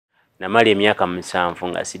namala emyaka 7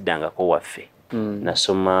 nga siddangako waffe.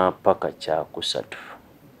 Nasoma paka kya kusatu.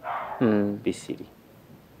 P3.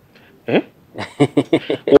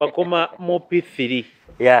 Wakoma mu P3.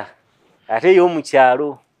 Yeah. Ate yo mu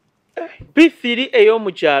kyalo. P3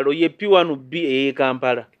 ey'omu kyalo ye P1B ey'e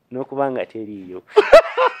Kampala. N'okubanga teriiyo.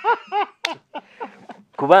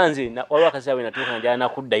 Kubanze waliwo akasawe natuuka njala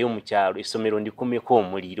nakuddayo mu kyalo essomero ndikumeko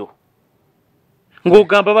omuliro.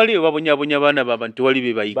 Ng'ogamba baliyo babonyabonya baana b'abantu tewali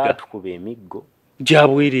be bayiga. Baatukuba emiggo.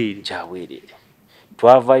 Gyabwereere.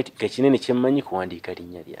 Twava ekinene kye mmanyi kuwandiika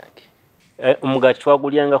linnya lyange. Omugaati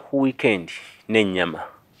twagulyanga ku weekend n'ennyama.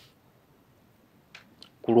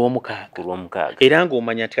 Ku Lwomukaaga. Era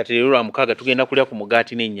ng'omanya nti kati leero Lwamukaaga tugenda kulya ku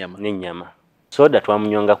mugaati n'ennyama. Soda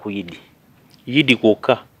twamunywanga ku Yidi. Yidi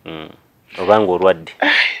kwokka. Obanga olwadde.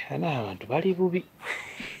 Abantu bali bubi.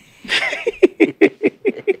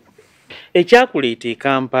 Ekyakuleeta e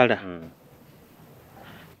Kampala.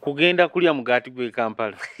 Kugenda kulya mugaati gw'e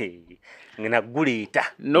Kampala. Naguleeta.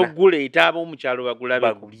 N'oguleeta ab'omu kyalo bagulabe.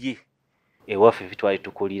 Bagulye. Ewaffe twali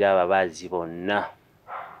tukulira ababaazi bonna.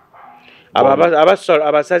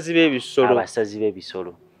 Abasazi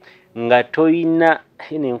b'ebisolo. Nga toyina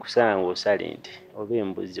nenkusala ng'osala ente oba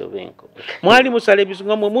embuzi oba enkoko. Mwali musala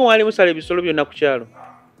ebisolo byonna ku kyalo?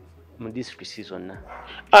 Mu disitulikiti zonna.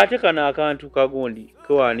 Ate kano akantu kagundi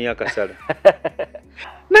kewaani akasala.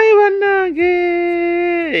 Naye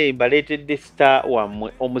bannange mbaleetedde star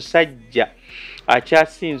wammwe omusajja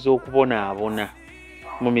akyasinze okubonaabona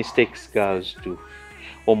mu mistakes girls do.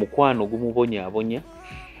 Omukwano gumubonyaabonya.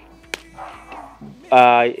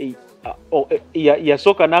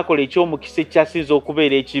 Yasooka n'akola eky'omukisa ekyasinze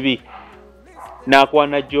okubeera ekibi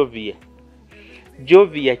n'akwana Jovia.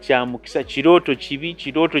 Jovia kyamukisa kirooto kibi,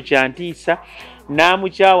 kirooto kya ntiisa,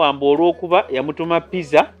 n'amukyawamba olw'okuba yamutuma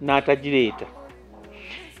pizza n'atagireeta.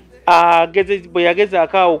 Bwe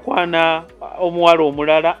yagezaako awo okwana omuwala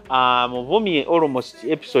omulala amuvumye almost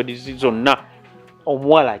episodes zonna.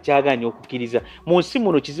 Omuwala akyagaanye okukkiriza. Mu nsi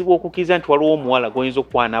muno kizibu okukkiriza nti waliwo omuwala gw'oyinza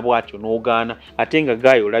okukwana bw'atyo n'ogaana ate nga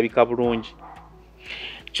gaayo olabika bulungi.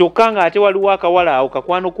 Kyokka nga ate waliwo akawala awo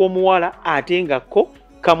kakwano k'omuwala ate nga ko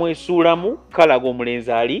kamwesuulamu kalaga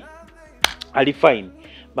omulenzi ali fine.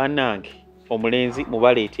 Bannange omulenzi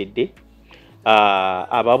mubaleetedde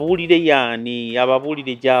ababuulire yaani,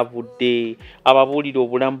 ababuulire gy'avudde, ababuulire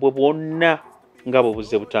obulamu bwe bwonna nga bwe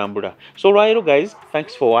butambula. So olwaleero guys,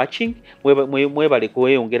 thanks for watching. Mwebale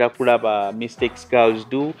kweyongera kulaba Mistakes Girls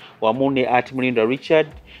Do wamu ne Mulinda Richard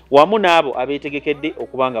wamu n'abo abeetegekedde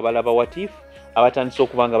okuba nga balaba What If, abatandise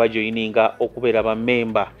okuba nga bajoyininga okubeera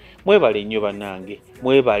bammemba. Mwebale nnyo bannange,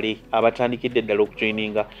 mwebale abatandikidde ddala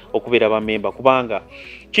okujoyininga okubeera bammemba kubanga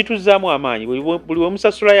kituzzaamu amaanyi. Buli we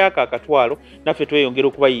musasulayo ako akatwalo naffe tweyongera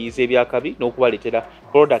okubayiyiza ebyakabi n'okubaleetera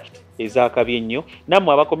product ez'akabi ennyo.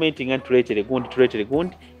 Nammwe abakomentinga nti tuleetere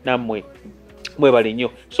gundi nammwe mwebale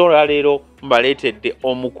nnyo. So olwaleero mbaleetedde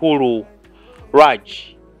omukulu Raj.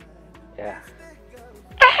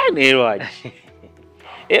 Ne Raj.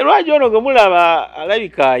 Raj ono gwe mulaba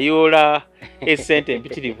alabika ayoola essente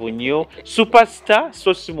empitirivu nnyo. Superstar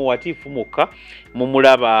so si muwatiifu mukka,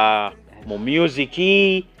 mumulaba mu music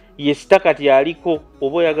ye stakati aliko.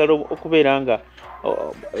 Oba oyagala okubeera nga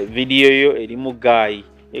vidiyo yo erimu gaayi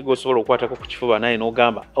egosobola okukwatako ku kifuba naye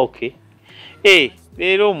n'ogamba okay.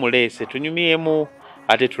 Leero omuleese tunyumyemu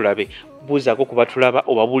ate tulabe. Buuzaako kuba tulaba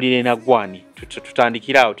obabuulire naggwani.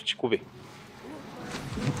 Tutandikire awo tukikube.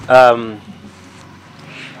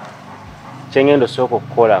 Kyengendo sooka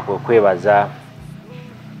okukola kwe kwebaza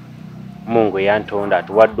Mungu eyantonda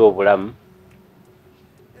atuwadde obulamu,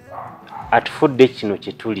 atufudde kino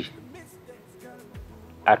kye tuli,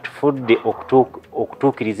 atufudde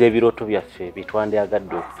okutuukiriza ebirooto byaffe bye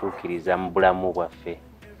twandiyagadde okutuukiriza mu bulamu bwaffe.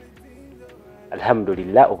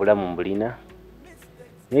 Alhamdulillah obulamu mbulina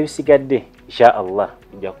n'ebisigadde insha Allah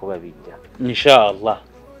bijja kuba bijja insha Allah.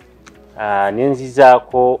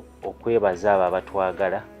 Nenzizaako okwebaza abo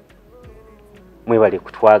abatwagala. Mwebale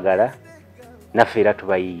kutwagala naffe era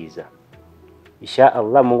tubayiyiza insha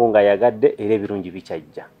Allah. Mungu nga yagadde era ebirungi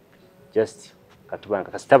bikyajja. Just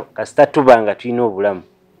kasita tubanga tulina obulamu.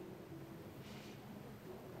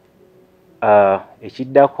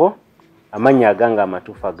 Ekiddako amannya aganga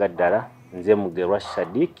amatuufu agaddala, nze Mugerwa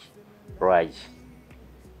Sadiq Raj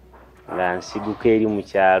nga nsiguka eri mu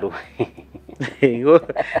kyalo.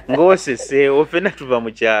 Ng'oseseewo ffenna tuva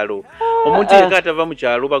mu kyalo. Omuntu yekka atava mu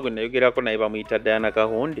kyalo oba gwe nayogerako naye bamuyita Diana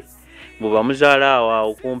Kahonde. Bwe muzaala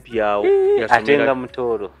awo kumpi awo ate nga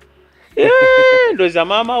mutoolo. Ndowooza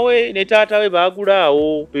maama we ne taata we baagula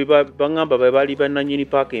awo baŋŋamba be bali bannannyini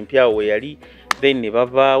paaka empya awo we yali, then ne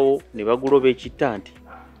bavaawo ne baguloba ekitta nti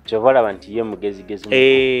kyobalaba nti ye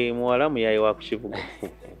mugezigezi muwala muyaye wa kukibuga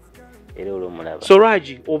era olwomulaba. So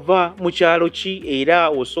Raji, ova mu kyalo ki era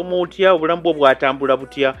osoma otya, obulamu bwo bwatambula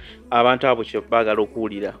butya, abantu abo kye baagala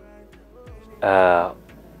okuwulira?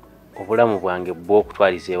 Obulamu bwange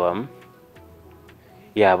bw'okutwaliza ewamu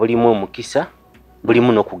bulimu omukisa,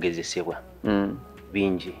 bulimu n'okugezesebwa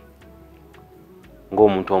bingi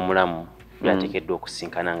ng'omuntu omulamu yateekeddwa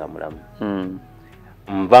okusinkana nga mulamu.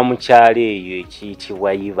 Nva mu kyalo eyo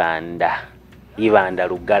ekiyitibwa Ibanda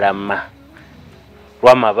Lugalama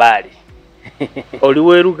lw'amabaale.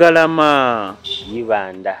 Oliwe Lugalama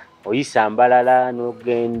Ibanda oyisa Mbalala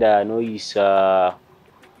n'ogenda n'oyisa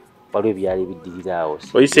waliwo ebyalo ebiddirira awo.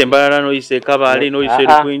 Oyisa Mbalala n'oyisa Kabaale n'oyisa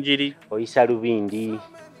Lukwinjiri, oyisa Lubindi,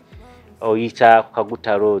 oyita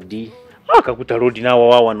Kaguta Road. Kaguta Road naawe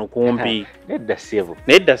waawano kumpi. Nedda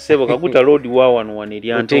ssebo Kaguta Road waawano wano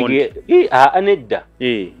Eryantonde. Nedda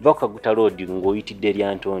va Kaguta Road ng'oyitidde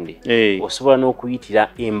Eryantonde osobola n'okuyitira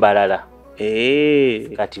Embalala.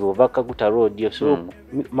 Kati ova Kaguta Road osobola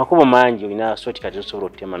makubo mangi olina soti kati osobola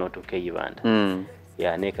okutema n'otuuka Ibanda.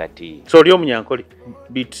 Ne kati so oli Omunyankole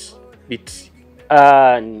bit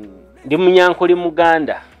ndi Munyankole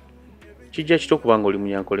Muganda. Kijja kito kubanga oli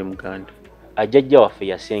Munyankole Muganda? Jjajja waffe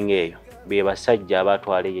yasenga eyo be basajja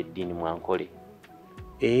abatwala eddiini Mwankole.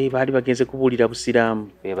 Baali bagenze kubuulira busiraamu.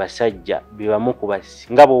 Be basajja be bamu ku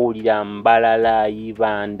nga bowulira Mbalala,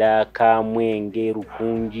 Ibanda, Kamwenge,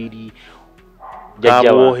 Lukunjiri,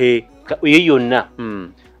 Kabohe, eyo yonna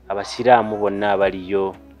abasiraamu bonna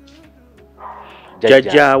abaliyo.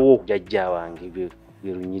 Jjajja wange be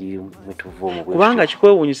lunyiriri mwe tuva omwo. Kubanga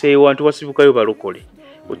kikwewuunyisa eyo wantu wasibukayo balokole,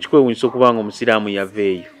 kikwewuunyisa okubanga omusiraamu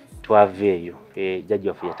yaveeyo. Twaveeyo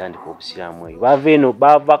jjajja waffe yatandika obusiraamu eyo. Bava eno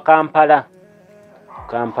bava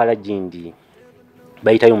Kampala gindi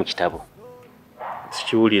bayitayo mu kitabo.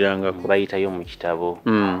 Sikiwulirangako. Bayitayo mu kitabo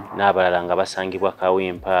n'abalala nga basangibwa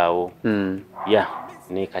Kawempa awo.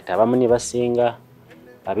 Ne kati abamu ne basenga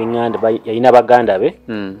ab'Enganda yalina baganda be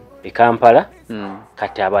Kampala.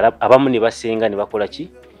 Kati abamu ne basenga ne bakola ki?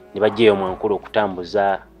 Ne bajjayo Mwankole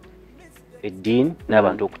okutambuza eddiini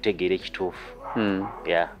n'abantu okutegeera ekituufu.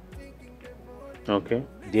 Okay.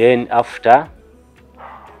 Then after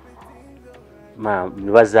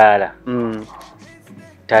ne bazaala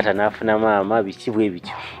taata n'afuna maama biki bwe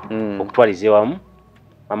bityo okutwaliza ewamu.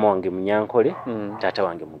 Maama wange Munyankole, taata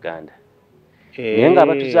wange Muganda. Naye nga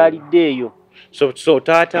batuzaalidde eyo. So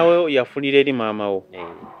taata we yafunira eri maama wo?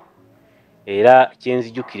 Era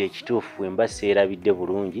kyenzijukira ekituufu emba seerabidde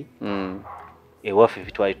bulungi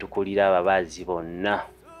ewaffe twali tukulira ababaazi bonna.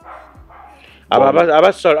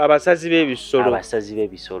 Abasazi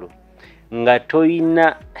b'ebisolo nga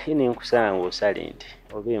toyina nenkusala ng'osala ente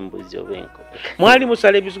oba embuzi oba enkoko. Mwali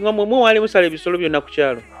musala ebisolo byonna ku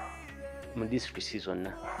kyalo? Mu disitulikiti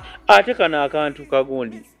zonna. Ate kano akantu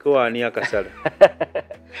kagundi kowaani akasala?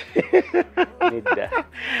 Nedda.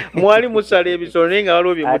 Mwali musala ebisolo naye nga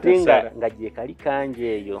waliwo bye mutasala? Nga gye kali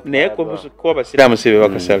kanje eyo. Naye ko abasiraamu si be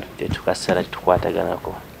bakasala? Tetukasala,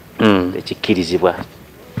 tetukwataganako. Tekikkirizibwa.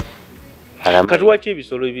 Kati waki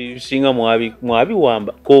ebisolo ebisinga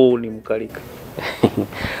mwabiwamba ko ne mukaleka?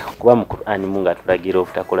 Kuba mu Qur'ani munga tulagira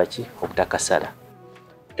obutakola ki? Obutakasala.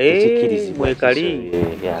 Mwekali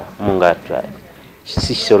munga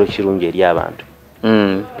si kisolo kirungi eri abantu.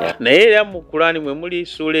 Naye era mu Qur'ani mwe muli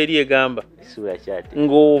ssuula eri egamba kyate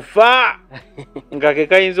ng'ofa nga ke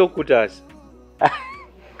kayinza okukutaasa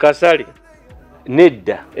kasale.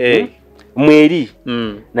 Nedda mweri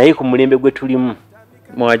naye ku mulembe gwe tulimu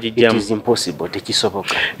mwagijjamu. It is impossible,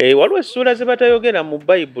 tekisoboka. Waliwo essuula ze batayogera mu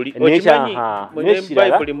Bayibuli. Okimanyi mu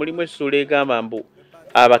Bayibuli mulimu essuula egamba mbu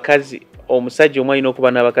abakazi, omusajja omwe alina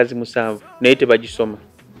okuba n'abakazi 7 naye tebagisoma.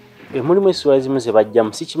 Mulimu essuula ezimu ze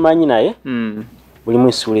bajjamu sikimanyi naye mulimu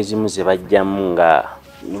essuula ezimu ze bajjamu nga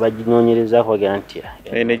baginoonyerezaako bagira nti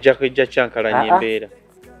nejja kyankalanya embeera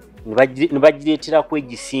ne bagireetera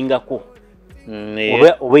kwegisingako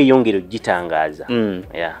oba eyongere ogitangaaza.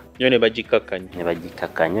 Yo ne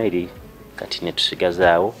bagikakkanya eri kati ne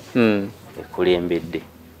tusigazaawo ekulembedde.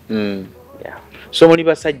 So muli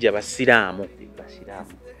basajja basiraamu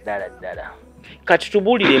ddala. Kati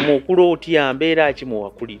tubuuliremu okula otya, mbeera ki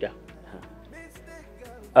muwakulira?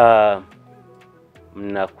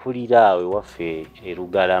 Nakulira awo ewaffe e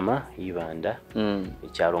Lugalama Ibanda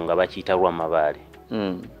ekyalo nga bakiyita Lwamabaale.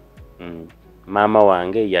 Maama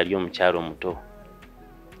wange yali omukyalo omuto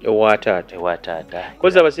ewa taata.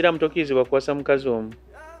 Kozi abasiraamu tokkirizibwa kuwasa mukazi omu?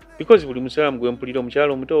 Because buli musiraamu gwe mpulira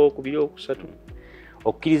omukyalo omuto okubiri okusatu.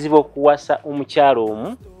 Okkirizibwa okuwasa omukyalo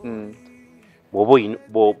omu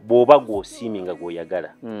bw'oba gw'osiimye nga gw'oyagala.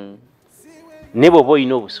 Ne bw'oba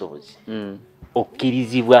olina obusobozi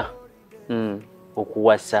okkirizibwa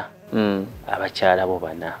okuwasa abakyala bo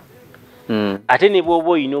bana. Ate ne bw'oba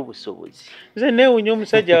olina obusobozi. Nze neewuunya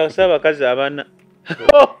omusajja awasa abakazi abana.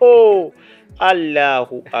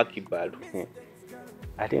 Allahu akibaru.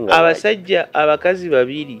 Abasajja abakazi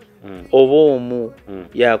babiri oba omu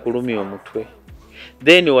yakulumya omutwe.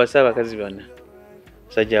 Then wasa abakazi bana.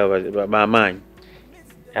 Sajja bamaanyi.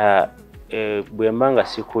 Bwe mbanga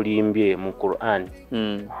sikulimbye mu Quran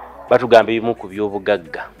batugamba ebimu ku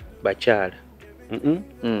by'obugagga bakyala.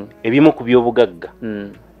 Ebimu ku by'obugagga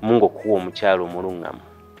Mungu okuwa omukyalo omulungamu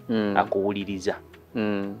akuwuliriza.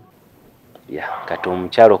 Kati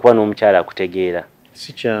omukyalo okuba n'omukyala akutegeera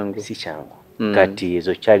si kyangu. Kati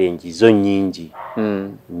ezo challenge zo nnyingi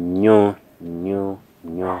nnyo.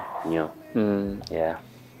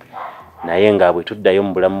 Naye nga bwe tuddayo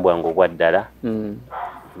mu bulamu bwange obwaddala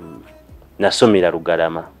nasomera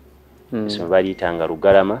Lugalama. Esomero baliyitanga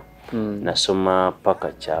Lugalama. Nasoma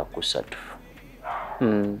paka kyakusatu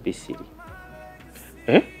P3.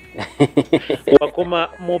 Wakoma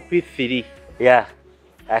mu P3.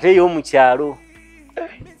 Ate y'omukyalo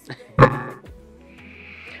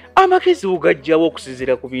amagezi ugajjawo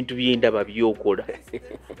okusinziira ku bintu by'endaba by'okola.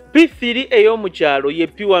 P3 ey'omukyalo ye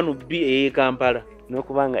P1B ey'e Kampala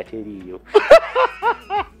n'okubanga teriiyo.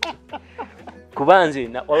 Kubanze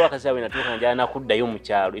waliwo akasawe natuuka njala nakuddayo mu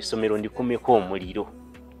kyalo essomero ndikumeko omuliro.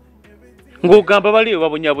 Ng'ogamba baliyo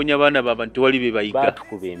babonyabonya baana b'abantu wali be bayiga.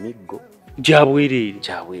 Batukuba emiggo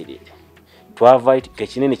gyabwereere. Twava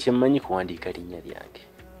ekinene kye mmanyi kuwandiika linnya lyange.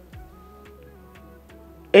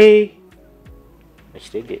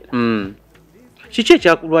 Ekitegeera. Kiki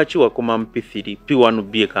ekyakulwaki wakoma mu P3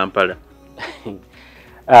 P1B e Kampala?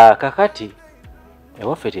 Kakati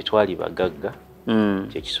ewaffe tetwali bagagga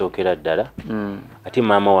kyekisookera ddala. Ate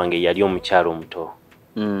maama wange yali omukyalo omuto.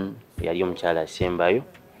 Yali omukyala asembayo.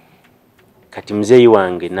 Kati muzeeyi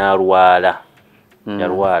wange n'alwala.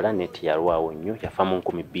 Yalwala neti yalwawo nnyo yafa mu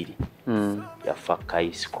 2000. Yafa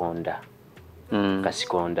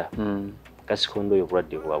Kasikonda oyo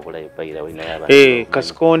bulwadde bwabula ebayira wina yaba.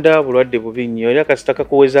 Kasikonda bulwadde bubi nnyo era kasitaka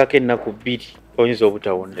kuwezaako ennaku 2 oyinza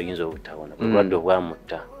obutawona. Bulwadde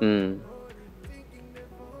bwamutta.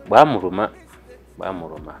 Bwamuluma.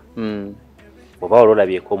 Bw'oba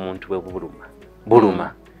ololabyeko omuntu bwe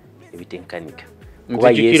buluma ebitenkanika.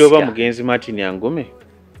 Kuba Jikiro ba mugenzi Martin Yangume.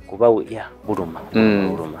 Kuba buluma.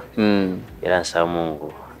 Era nsaba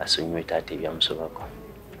Mungu asonyiwe taata ebyamusobako.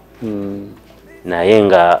 Naye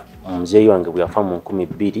nga omuzeeyi wange bwe yafa mu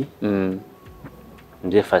 2000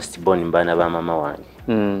 nze first born mbaana ba mama wange.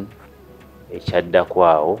 Ekyaddako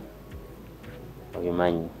awo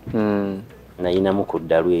obimanyi nayinamu ku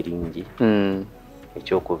ddalu eringi.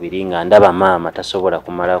 Ekyokubiri nga ndaba maama tasobola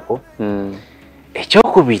kumalako.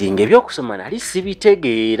 Ekyokubiri ng'ebyokusoma nali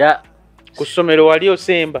sibitegeera. Ku ssomero wali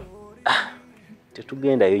osemba?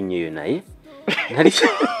 Tetugendayo nnyo eyo naye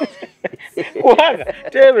kubanga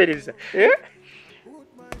teebereza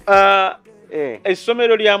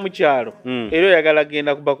essomero lya mukyalo era oyagala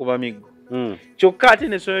genda kuba miggo kyokka ate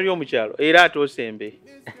n'essomero ly'omukyalo era ate osembe.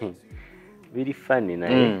 Biri fani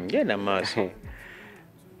naye genda maaso.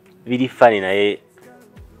 Biri fani naye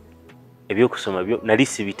ebyokusoma nali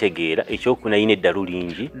sibitegeera. Ekyokunayina eddalu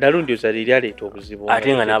lingi. Ddalu ndyoza liri aleeta obuzibu.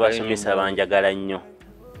 Ate nga n'abasomesa banjagala nnyo.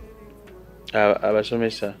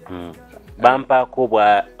 Abasomesa bampaako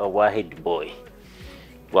obwa head boy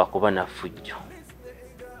bwakuba na fujjo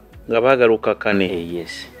nga baagala okakkane.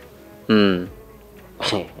 Yes.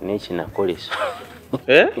 Nekinakoleso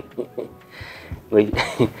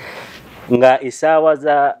nga essaawa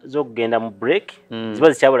z'okugenda mu break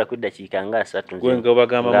ziba zikyabula ku eddakiika nga 3. Gwe nga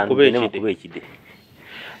obagamba mukube ekide.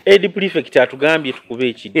 Edi prefect atugambye tukube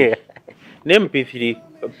ekide. Ne mu P3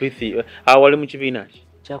 awali mu kibiina ki?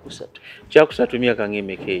 Kyakusatu myaka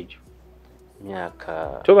ng'emeka egyo?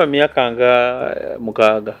 Toba myaka nga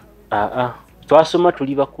 6. Twasoma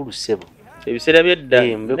tuli bakulu ssebo. Ebiseera by'edda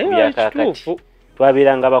kituufu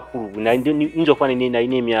twabeeranga bakulu. Nja okuba nalina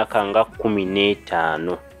emyaka nga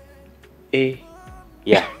 15.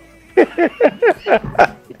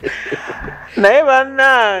 Naye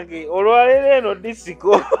bannange olwaleero eno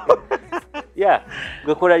disiko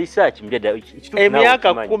gwe kola research mbyada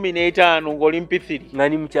emyaka 15 ng'oli P3 nga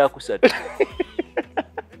ni mu kyakusatu.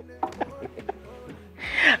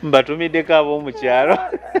 Mbatumiddeko ab'omukyalo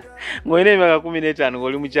ng'olina emyaka 15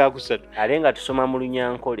 ng'oli mu kyakusatu. Ale nga tusoma mu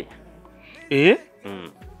Lunyankole.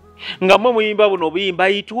 Nga mmwe muyimba buno obuyimba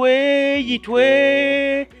yitwe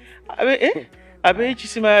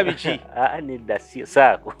ab'ekisima biki? Nedda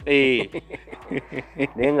saako.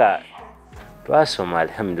 Naye nga twasoma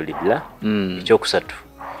alhamdulillah. Ekyokusatu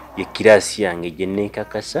ye kiraasi yange gye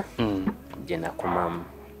neekakasa gye nakomamu.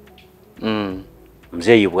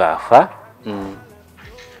 Muzeeyi bw'afa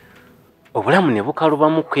obulamu ne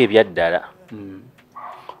bukalubamuko ebyaddala.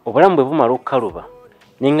 Obulamu bwe bumala okukaluba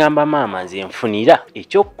ne ngamba maama nze nfunira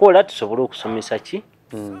ekyokukola tusobole okusomesa ki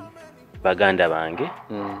baganda bange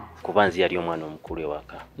kuba nze yali omwana omukulu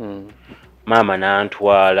ewaka. Maama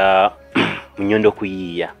n'antwala mu Nnyondo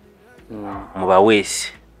kuyiiya mu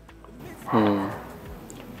baweesi.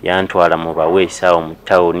 Yantwala mu baweesi awo mu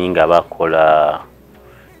tawuni nga bakola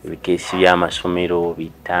ebikeesi by'amasomero,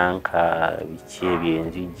 bitanka, biki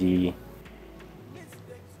ebyenzigi.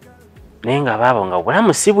 Naye nga baabo nga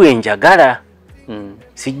obulamu si bwenjagala.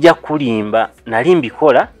 Sijja kulimba, nali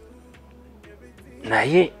mbikola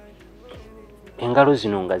naye engalo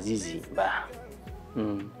zino nga zizimba.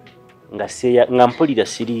 Nga mpulira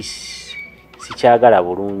sikyagala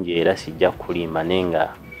bulungi era sijja kulimba naye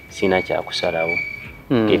nga sina kyakusalawo.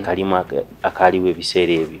 Ke kalimu akaliwo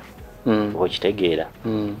ebiseera ebyo. Oba okitegeera.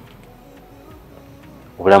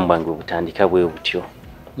 Obulamu bwange butandika bwe butyo.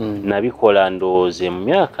 Nabikola ndowooze mu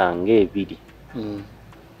myaka ng'ebiri.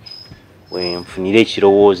 Wenfunira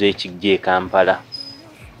ekirowoozo ekijja e Kampala.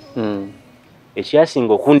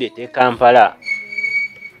 Ekyasinga okundeeta e Kampala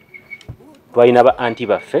twalina ba anti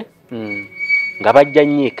baffe nga bajja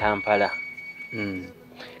nnyo e Kampala.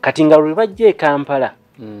 Kati nga lwe bajja e Kampala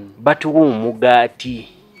batuwa omugaati.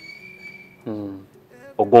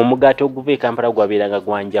 Ogwo omugaati oguva e Kampala gwabeeranga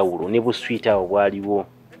gwa njawulo ne buswita awo bwaliwo.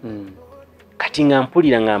 Kati nga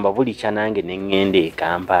mpulira ngamba buli kya nange ne ŋŋenda e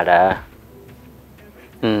Kampala.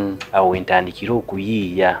 Awo wentandikira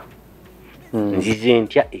okuyiiya. Nzize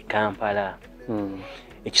ntya e Kampala.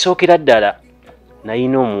 Ekisookera ddala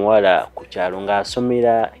nalina omuwala ku kyalo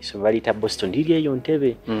ng'asomera essomero baliyita Boston liri eyo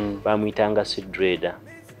Ntebe. Bamuyitanga Sidreda.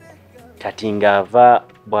 Kati ng'ava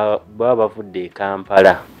bwaba bavudde e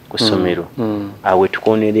Kampala ku ssomero awe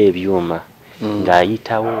tukonera ebyuma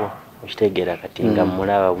ng'ayitawo okitegeera kati nga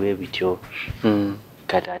mulaba bwe bityo.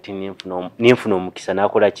 Kati ati ninfuna omukisa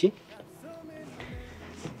n'akola ki?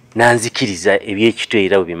 Nanzikiriza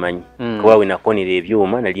ebyekitwera bimanyi. Kuba we nakonera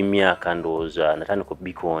ebyuma nali myaka ndowooza natandika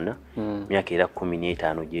okubikoona myaka era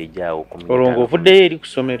 15 gyejaawo. Olwo ng'ovuddeyo eri ku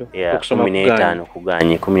ssomero okusoma 15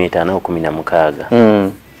 kuganye 15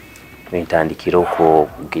 16 wentandikira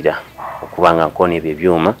okugira okuba nga nkona ebyo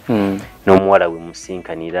ebyuma n'omuwala we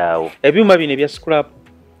musinkanira awo. Ebyuma bino ebya scrap?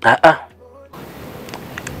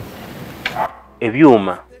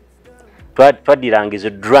 Ebyuma twaddiranga ezo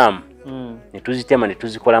drum ne tuzitema ne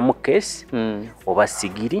tuzikolamu keesi oba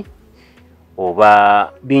sigiri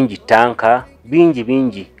oba bingi tanka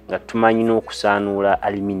bingi nga tumanyi n'okusaanuula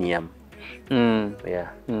aluminium.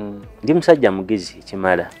 Ndi musajja mugezi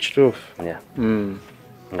ekimala. Kituufu.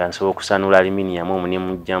 Nga nsobola okusaanuula aluminium omwo ne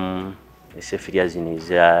mugyamu esefirya zino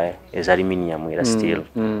eza aluminium era steel.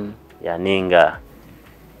 Nenga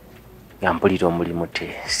nga mpulira omulimu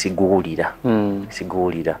siguwulira.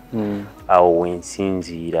 Awo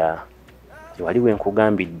wensinziira wali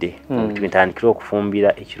wenkugambidde ntandikira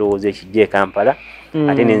okufumbira ekirowoozo ekijja e Kampala.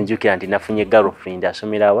 Ate ne nzijukira nti nafunye girlfriend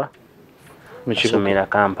asomera wa? Asomera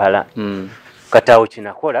Kampala. Kati awo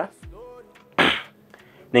kinakola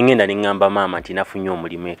nengenda ne ŋŋamba maama nti nafunye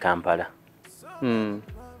omulimu e Kampala.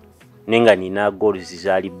 Nenga nina goals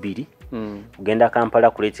zaali 2. Kugenda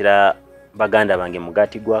Kampala kuleetera baganda bange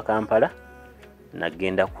mugaati gwa Kampala.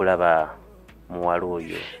 Nagenda kulaba muwala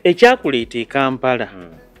oyo. Ekyakuleeta e Kampala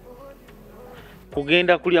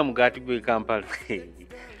kugenda kulya mugaati gwe Kampala.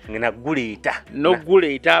 Ngena guleeta.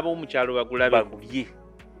 N'oguleeta ab'omu kyalo bagulabe. Bagulye.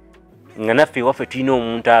 Nga naffe waffe tulina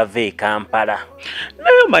omuntu ava e Kampala.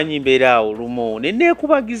 Naye omanyi mbeera awo lumu ne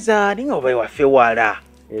neekubagiza ninga oba waffe wala.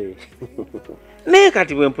 Naye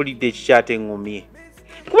kati bwe mpulidde ekikyate eŋŋumye.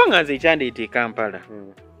 Kubanga nze ekyandeeta e Kampala.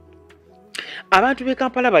 Abantu b'e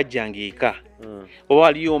Kampala bajjanga eka. Oba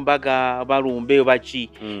waliyo mbaga balumbe oba ki.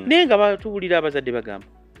 Naye nga batuwulira abazadde bagamba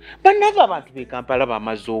bannange abantu b'e Kampala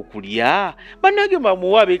bamaze okulya. Bannange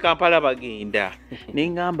bamuwa ab'e Kampala bagenda. Ne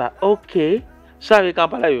ngamba okay. So ab'e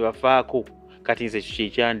Kampala be bafaako. Kati nze kiki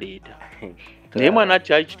ekyandeeta. Naye mwana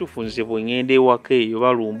kyali kituufu nze bwe ŋŋenda ewaka eyo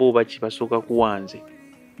balumba oba ki basooka kuwanze.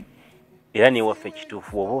 Era ne waffe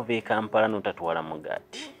kituufu oba ova e Kampala n'otatwala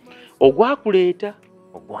mugaati. Ogwakuleeta.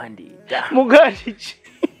 Ogwandeeta. Mugaati ki?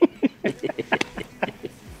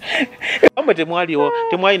 Amwe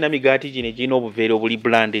temwalina migaati gino egirina obuveera obuli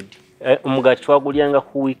branded. Omugaati twagulyanga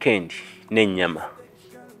ku weekend n'ennyama.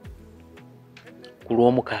 Ku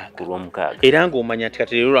Lwomukaaga. Era ng'omanya nti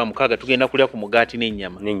kati leero Lwamukaaga tugenda kulya ku mugaati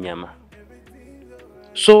n'ennyama.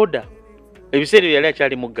 Soda. Ebiseera byali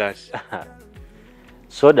akyali mu gaasi.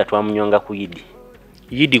 Soda twamunywanga ku Yidi.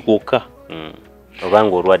 Yidi kwokka.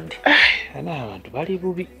 Obanga olwadde. Ana abantu bali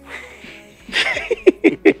bubi.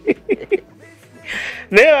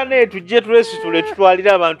 naye bane tujje tulesitule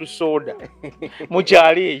tutwalira abantu soda mu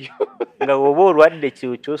kyalo eyo nga woba olwadde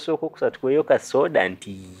kyosooka okusatu kweyo ka soda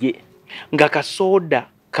nti ye nga kasoda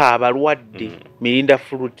k'abalwadde mirinda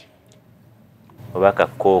fruit oba ka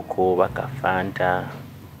kooko oba ka fanta.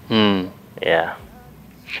 Yeah.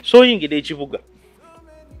 So oyingira ekibuga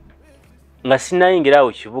nga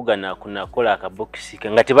sinayingirawo kibuga nakola akabokisi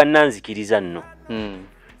nga tebannanzikiriza nno.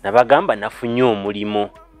 Nabagamba nafunye omulimo.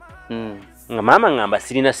 Nga maama ngamba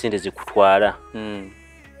sirina sente zikutwala.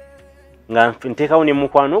 Nga nteekawo ne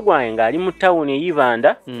mukwano gwange ng'ali mu tawuni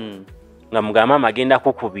eyibanda. Nga mugamba magenda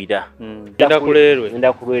kukubira. Ngenda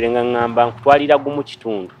kulwerwe nga ngamba nkutwalira gumu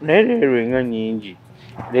kitundu. Naye leerwe nga nyingi.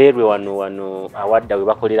 Leerwe wano awadda we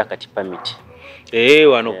bakolera kati pamiti.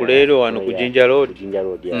 Wano ku leerwe wano ku Jinja Road. Jinja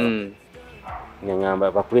Road nga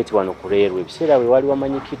ngamba bakuleeti wano ku leerwe ebiseera we wali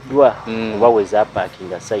wamanyikiddwa oba we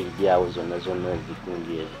zapaakinga sayidi awo zonna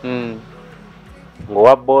ezikundi ezo.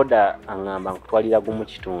 Ng'owa booda angamba nkutwalira gumu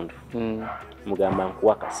kitundu. Mugamba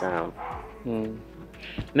nkuwa kasanvu.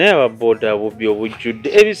 Naye ababooda bubbi obujjudde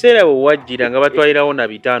ebiseera bwe wajjira nga batwalirawo na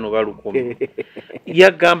 5 ba 10.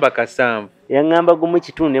 Yagamba kasanvu. Yangamba gumu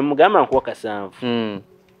kitundu ne mugamba nkuwa kasanvu.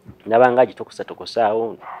 Nabanga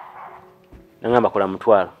agitokusaawo. Nangamba kola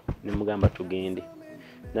mutwalo ne mugamba tugende.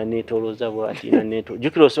 Naneetolooza bw'ati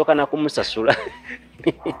jjukira osooka na kumusasula.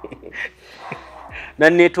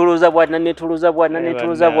 Naneetolooza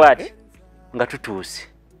bw'ati nga tutuuse.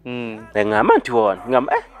 Ngamba nti wano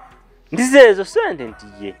ngamba ndize ezo sente nti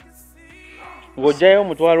ye. Ng'ojjayo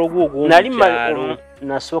omutwalo ogwo nali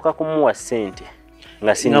nasooka kumuwa sente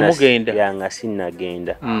nga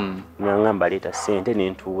sinnagenda. Ngamba leeta sente ne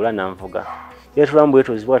ntuula nanvuga. Yatulamu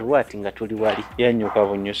bwetozi bwati nga tuli wali. Yannyuka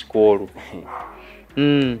bunnyo sikolu.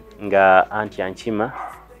 Nga anti ankima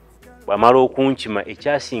bw'amala okunkima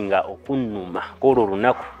ekyasinga okunnuma kwolwo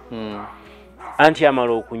olunaku. Anti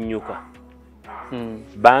amala okunnyuka.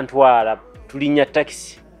 Bantwala tulinnya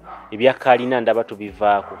takisi ebya kalina ndaba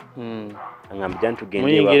tubivaako. Ngamba jja ntugende.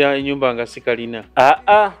 Muyingira ennyumba nga si kalina.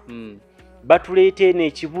 Batuleete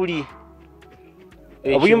n'ekibuli.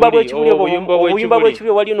 Obuyumba bw'ekibuli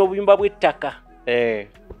wali n'obuyumba bw'ettaka.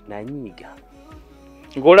 Nanyiiga.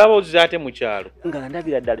 Ng'olaba ozza ate mu kyalo. Nga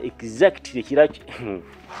ndabira ddala exactly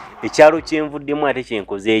ekyalo kyenvuddemu ate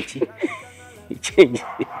kyenkoze eki.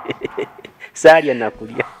 Saalya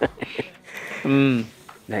nakulya.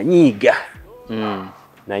 Nanyiiga.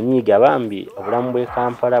 Nanyiiga bambi obulamu bw'e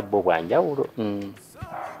Kampala bwo bwa njawulo.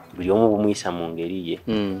 Buli omu bumuyisa mu ngeri ye.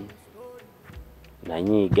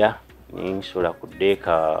 Nanyiiga nensula ku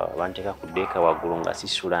ddeeka banteeka ku ddeeka waggulu nga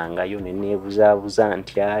sisulangayo ne neebuzaabuza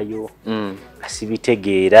ntyayo nga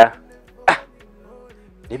sibitegeera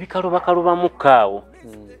ne bikalubakalubamukko awo.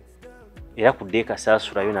 Era ku ddeeka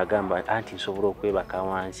saasulayo nagamba anti nsobola okwebaka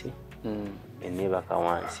wansi. Neebaka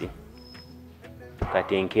wansi.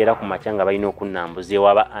 Kati enkeera ku makya nga balina okunnambuza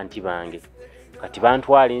ewaba anti bange. Kati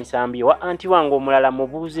bantwala ensambi ewa anti wange omulala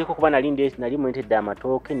mubuuzeeko kuba nali mwentedde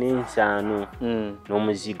amatooke n'ensaano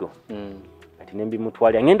n'omuzigo. Kati ne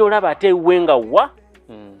mbimutwalira ngenda olaba ate ewuwe nga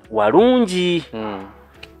walungi.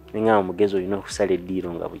 Nengamba omugezi olina okusala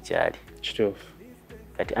eddiiro nga bukyali. Kituufu.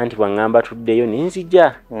 Kati anti bwangamba tuddeyo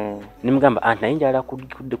nenzija. Ne mugamba anti naye njala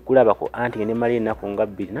kulabako anti ngende mala ennaku nga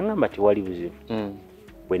 2. Nangamba tewali buzibu.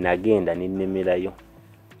 Bwe nagenda ne nnemerayo.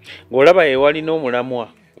 Ng'olaba ewali n'omulamwa.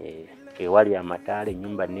 Ewali amataala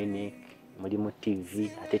ennyumba nene mulimu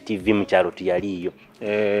TV ate TV mu kyalo tiyaliiyo.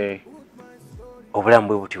 Obulamu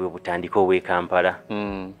bwe buti bwe butandika ow'e Kampala.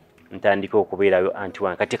 Ntandika okubeerayo anti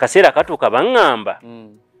wange kati kaseera katuuka baŋŋamba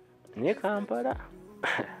ne Kampala.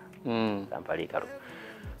 Kampala ekalo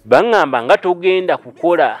baŋŋamba nga togenda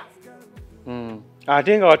kukola.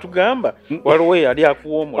 Ate nga watugamba waliwo yali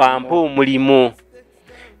akuwa omulimu. Ampa omulimu.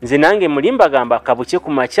 Nze nange mulimba gamba kabuke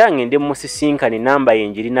ku makya ngende musisinkane namba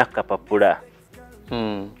yenjirina kapapula.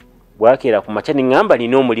 Bwakeera ku makya ningamba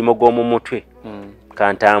nina omulimo gw'omu mutwe.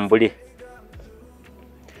 Kantambule.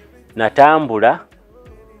 Natambula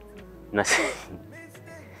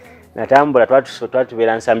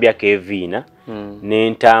twatubeera nsambya Kevina.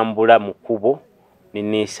 Nentambula mu kkubo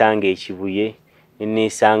neneesanga ekibuye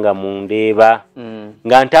neneesanga mu Ndeeba.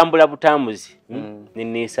 Nga ntambula butambuzi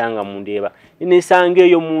neneesanga mu Ndeeba. Neneesanga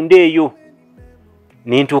eyo mu Ndeeyo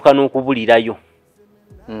nentuuka n'okubulirayo.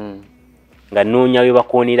 Nga noonya we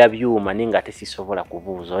bakoonera byuma naye nga tesisobola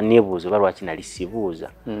kubuuza. Neebuuza oba lwaki nali sibuuza.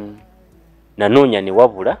 Nanoonya ne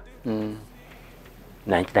wabula.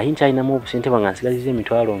 Naye nkyalinamu obusente bwange nsigaliza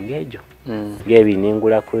emitwalo ng'egyo. Ng'ebiri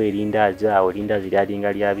nengulako erindaazi awo erindaazi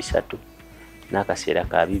lyalinga lya 3 n'akaseera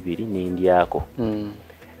ka 2 nendyako.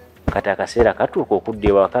 kati akaseera katuuka okudda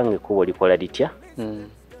ewaka ng'ekkubo likola litya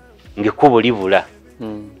ng'ekkubo libula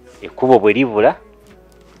ekkubo bwe libula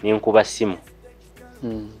nenkuba ssimu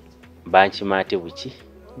bankimaate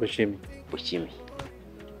bukimi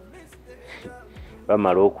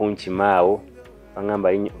bamala okunkimaawo bagamba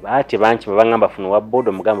ate bankima bagamba funa wa boda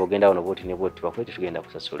omugamba ogenda wano bwoti ne bwoti bakwete tugenda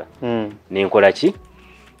kusasula nenkola ki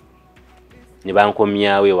ne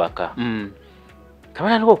bankomyawo ewaka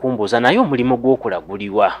kabanandika okumbuuza naye omulimu gw'okola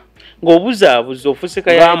guliwa ng'obuzaabuza ofuse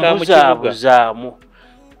kayanika mu kibuga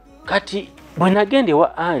kati bwe nagenda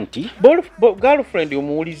ewa anti girlfriend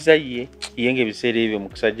omuwuliza ye ng'ebiseera ebyo mu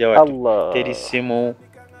kusajja watu teri simu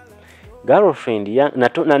girlfriend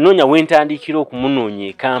nanoonya wentandikira okumunoonya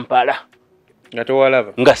e Kampala nga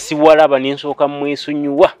towalaba nga siwalaba nensooka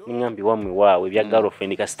mwesonyiwa neŋŋambye wammwe waawe ebya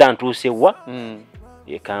girlfriend kasita ntuusewa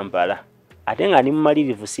e Kampala ate nga ni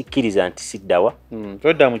mumalirivu sikkiriza nti siddawa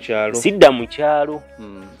sidda mu kyalo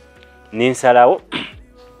nensalawo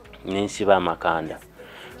nensiba amakanda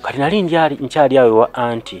kati nali nkyali awo ewa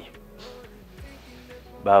anti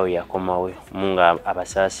baawe yakomawo munga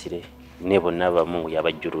abasaasire ne bonna bamungu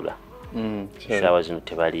yabajjulula saawa zino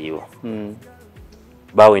tebaliiwo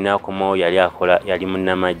baawe n'akomawo yali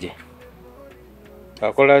munnamagye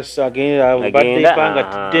akola badde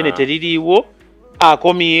ipanga ddene teririiwo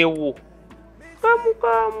akomyewo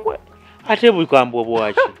kamukambwe ate bukambwe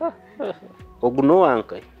bwaki oguno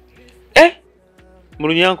wankai mu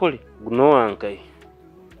Lunyankole guno wankai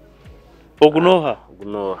ogunoha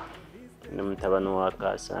ne mutabano wa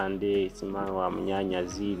Kasande simano wa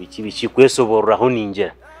Munyanyazi biki kwesoborraho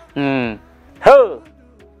ninjera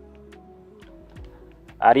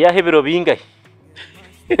ariya hebero bingai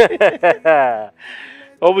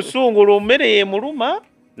obusungulu mmere ye muluma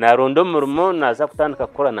narondo murumo naza kutandika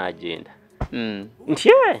kukola n'agenda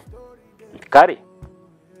ntye kale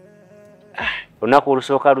olunaku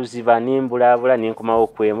olusooka luziba nimbulabula ninkomawo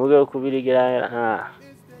okwemuge okubirigira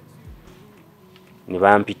ne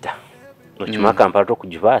bampita okima Kampala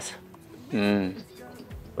tokugibaasa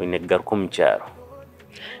olina eggaruka mu kyalo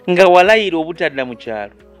nga walayira obutadda mu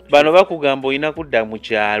kyalo bano bakugamba olina kudda mu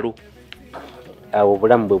kyalo awo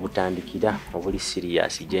obulamu bwe butandikira obuli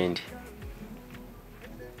siriyasi gyendi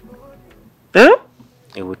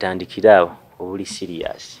ebutandikira awo obuli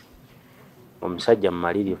siriyasi omusajja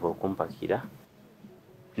mumalirivu okumpakira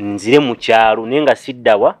nzire mu kyalo naye nga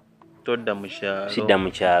siddawa sidda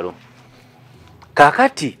mu kyalo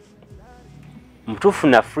kakati mutuufu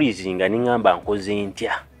na freezinga niŋŋamba nkoze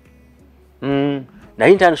ntya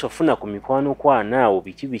nali ntandise okufuna ku mikwano kwanaawo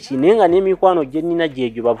biki naye nga n'emikwano gye nnina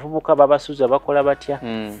gyegyo bavubuka babasuza bakola batya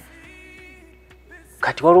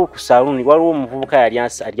kati waliwo ku saaluuni waliwo omuvubuka yali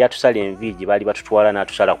atusala enviiri gye baali batutwala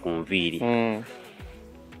n'atusala ku nviiri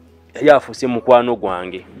yali afuuse mukwano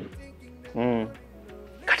gwange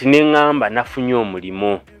kati neŋŋamba nafunye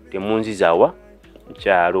omulimu temunzizaawa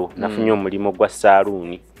mukyalo nafunye omulimu gwa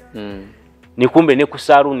saaluuni nikumbe ne ku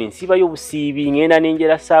saaluuni nsibayo obusiibi ngenda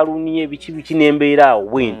nenjera saaluuni ye biki nembeera awo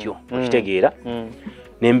bwentyo okitegeera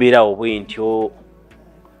nembeera awo bwentyo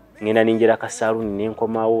ngenda nenjera ka saaluuni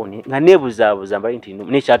nenkomawo nga nebuzaabuza mbali nti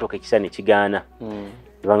nekyatoka ekisa nekigaana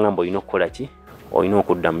nebangamba olina okukola ki olina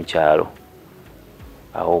okudda mu kyalo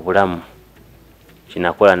awo obulamu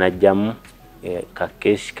kinakola najjamu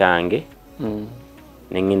kakeesi kange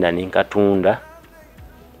nengenda nenkatunda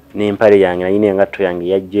n'empale yange nalina engatto yange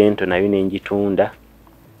ya jento nayo nenjitunda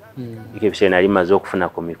biko ebiseera nali maze okufuna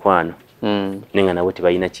ku mikwano nenga nabo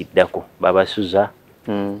tebalina kiddako babasuza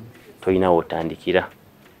tolina wootandikira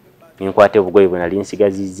nenkwata obugoye bwe nali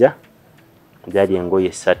nsigazizza gali engoye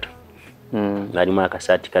 3 ngalimu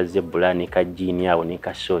akasaati ka zebbula ne ka jiini awo ne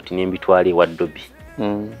ka short nembitwala ewa Ddobi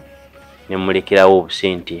nemulekerawo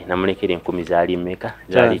obusente namulekera 10 zaali mmeka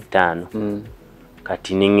zaali 5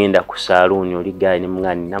 kati nengenda ku saaluuni oli gaali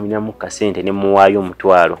nemugani namunyamu kasente nemuwaayo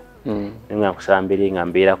omutwalo nenga kusaba mbere nga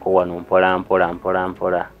mbeerako wano mpola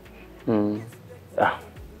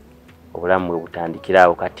obulamu bwe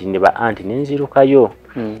butandikiraawo kati ne ba anti nenzirukayo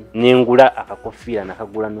nengula akakofiira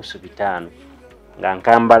nakagula nusu 5 nga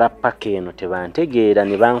nkambala paka eno tebantegeera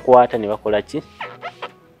ne bankwata ne bakola ki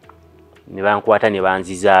ne bankwata ne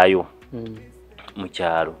banzizaayo mu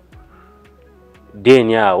kyalo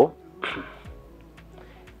deni awo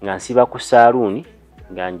nga nsiba ku saaluuni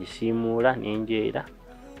nga ngisiimuula nenjeera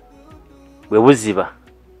bwe buziba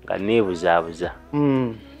nga neebuzaabuza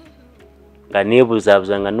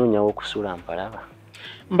nga noonyawo okusula mpalaba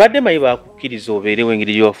mbadde mayi bakukkiriza obeerewo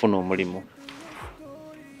engeri gy'owafuna omulimu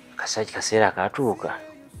kaseera katuuka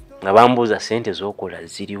nga bambuuza sente z'okola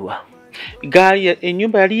ziriwa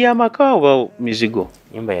ennyumba yali y'amaka oba mizigo?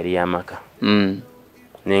 Ennyumba yali y'amaka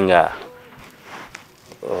naye nga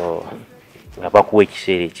nga bakuwa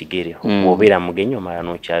ekiseera ekigere bw'obeera mugenyi omala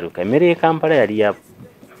n'okyaluka. Emmere y'e Kampala yali ya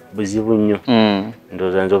buzibu nnyo.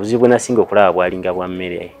 Ndowooza nze obuzibu nasinga okulaba bwalinga bwa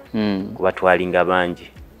mmere kuba twalinga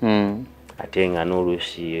bangi ate nga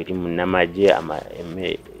n'oluusi eri munnamagye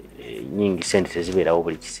nyingi sente tezibeerawo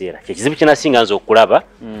buli kiseera. Kyekizibu kye nasinga nze okulaba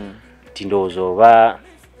nti ndowooza oba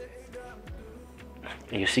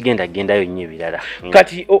eyo gendayo nnyo ebirala.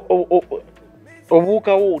 Kati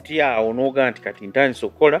obuukawo oti awo n'ogaa nti kati ntandise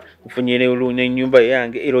okukola nfunye n'ennyumba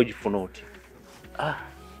yange era ogifuna oti?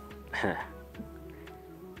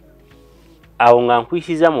 Awo nga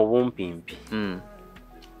nkwisiza mu bumpimpi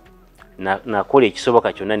nakola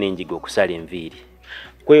ekisoboka kyonna n'enjiga okusala enviiri.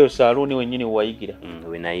 Kweyo saaluuni wennyini wewayigira?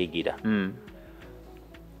 We nayigira.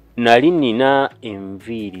 Nali nina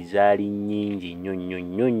enviiri zaali nnyingi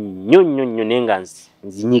nnyo naye nga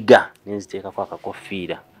nzinyiga ne nziteekako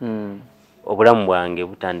akakoffiira. Obulamu bwange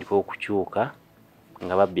butandika okukyuka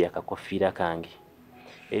nga babbye akakoffiira kange.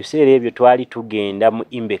 Ebiseera ebyo twali tugenda mu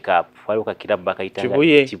Imbecap, waliwo kakirabu bakayitanga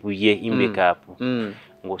Kibuye Imbecap,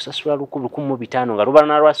 ng'osasula 1,500 nga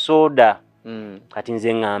lubalama lwa sooda. Kati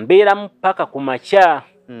nze nga mbeeramu paka ku makya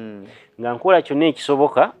nga nkola kyonna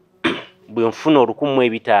ekisoboka bwe nfuna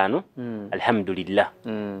 1,500 alhamdulillah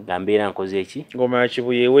nga mbeera nkoze eki ngoma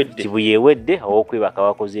Kibuye ewedde owokwebaka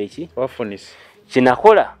wakoze eki wafunise.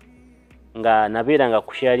 Kyenakola nga nabeera nga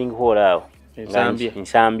ku sharing hall awo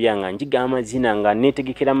nsambya nga njiga amazina nga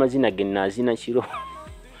neetegekera amazina ge naazina kiro.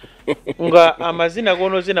 Nga amazina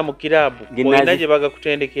gonozina mu kirabu olina gye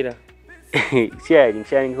bagakutendekera?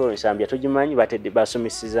 Sharing hall nsambya togimanyi batedde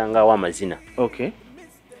basomesezangawo amazina.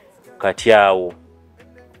 Kati awo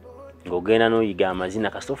ng'ogenda n'oyiga amazina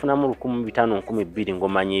kasita ofunamu 1,500 1,200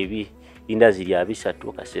 ng'omanya linda ziri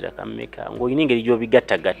 3 kaseera kammeka ng'olina engeri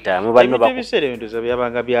gy'obigattagatta. Ebiseera ebintu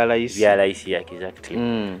byabanga bya layisi exactly.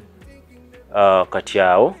 Kati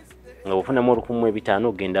awo nga ofunamu 1,500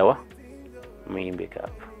 ogenda wa mu Imbecap.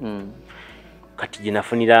 Kati gye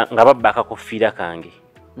nafunira nga babba akakoffiira kange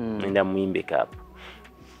ngenda mu Imbecap.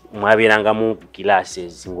 Mwabeerangamu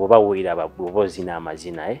classes ng'oba weeraba bw'oba ozina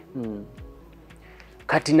amazina.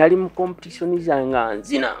 Kati nali mu competition zange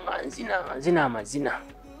nzina amazina.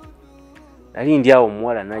 Nali ndi awo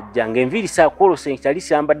omuwala najja ng'enviiri saakwolose kitali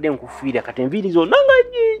sambadde nkufiira kati enviiri zonna nga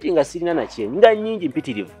nnyingi nga sirina nakyenyi nga nnyingi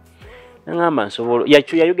mpitirivu. Nangamba nsobola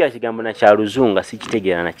yayogera kigambo na kya Luzungu nga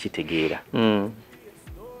sikitegeera nakitegeera.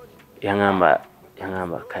 Yangamba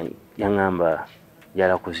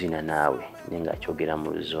njala kuzina naawe naye ng'akyogera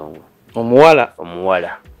mu Luzungu.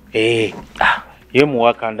 Omuwala. Ye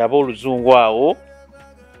muwaka ndaba Oluzungu awo.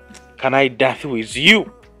 Can I dance with you?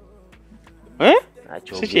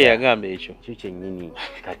 Si kyeyagamba ekyo. Kyo kyennyini.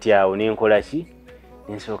 Kati awo nenkola ki?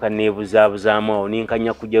 Nensooka neebuzaabuzaamu awo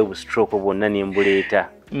nenkanya kujja obustroke bwonna ne mbuleeta.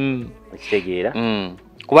 Okitegeera?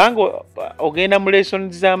 Kubanga ogenda mu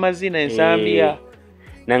lessons z'amazina ensambya.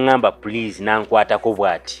 Nangamba please nankwatako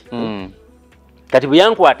bw'ati. Kati bwe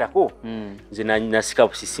yankwatako nze nasika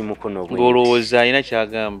busisimuko n'obweyisi. Ng'olowooza alina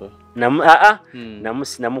kyagamba.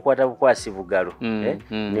 Namukwata bukwasi bugalo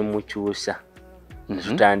ne mukyusa ne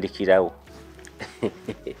tutandikirawo.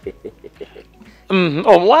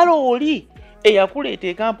 Omuwala oli eyakuleeta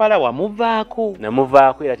e Kampala wamuvaako?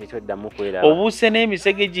 Namuvaako era tetweddamu kweraba. Obuuse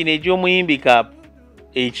n'emisege gino egy'omu Imbecap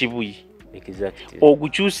ekibuyi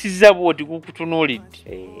ogukyusizza bw'oti gukutunuulidde.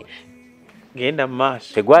 Genda mu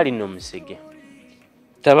maaso. Tegwali nno musege.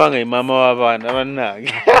 Tabanga ye maama w'abaana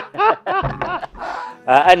bannange.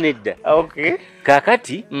 Nedda. Okay.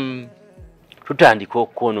 Kaakati tutandika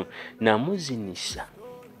okukono namuzinisa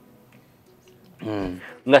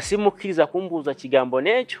nga simukkiriza kumbuuza kigambo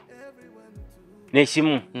n'ekyo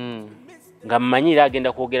n'ekimu nga mmanyira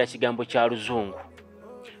agenda kwogera kigambo kya Luzungu.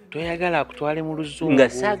 Toyagala akutwale mu Luzungu? Nga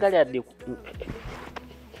saagala yadde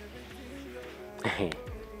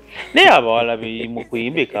naye abawala mu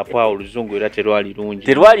Imbecap awo Oluzungu era terwali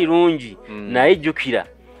lungi. Naye jjukira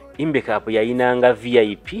Imbecap yayinanga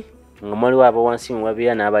VIP nga mwaliwo abawansi mu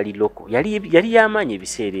babeera n'abali loko. Yali yamaanyi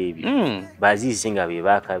ebiseera ebyo. Baziizi nga be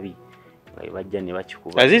baakabi nga bajja ne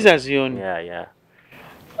bakikuba. Aziyoni.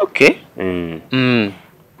 Okay.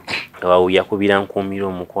 Yakubira nkuumira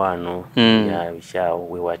omukwano yabikyawo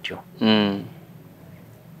we watyo.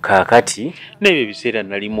 Kaakati n'ebyo ebiseera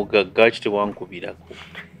nali mugagga kitewankubirako.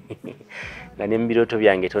 Nga n'embirooto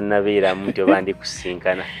byange tonnabeeramu nti oba ndi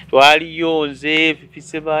kusinkana. Twaliyo nze Fifi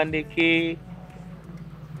Sebandeke.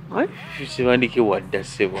 Fifi Sebandeke wadda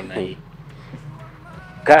ssebo naye.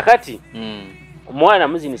 Kaakati omwana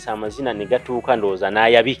muzinisa amazina ne gatuuka ndowooza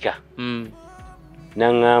n'ayabika.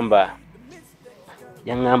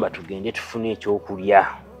 Yaŋŋamba tugende tufune ekyokulya.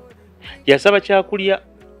 Yasaba kyakulya?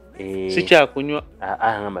 si kyakunywa.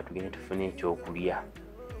 Ngamba tugende tufune ekyokulya.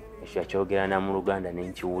 Ekyo yakyogera na mu Luganda ne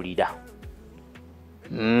nkiwulira.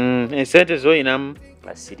 Esente z'oyinamu?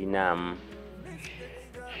 Nga sirinaamu.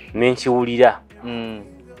 Ne nkiwulira.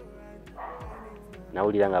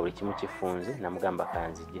 Nawulira nga buli kimu kifunze, namugamba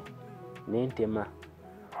kanzije. Ne ntema.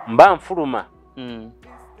 Mba nfuluma.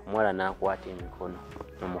 Omuwala n'akwata emikono.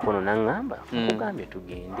 Omukono n'aŋŋamba, nkugambye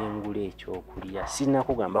tugende ngule ekyokulya.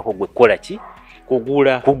 Sinakugambako gwe kola ki?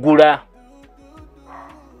 Kugula.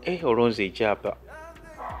 Olonze ekyapa.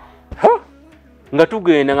 Nga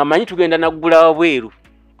tugenda nga manyi tugenda nagula wabweru.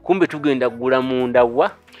 Kumbe tugenda kugula munda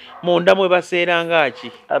wa? Munda mwe baseeranga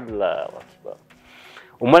ki? Allahu Akbar.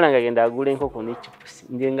 Omwana nga agenda agula enkoko n'ekipusi.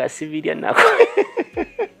 Nje nga sibirya nako.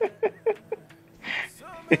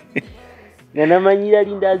 Nga namanyira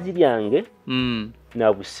lindazi lyange.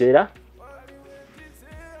 Na busera.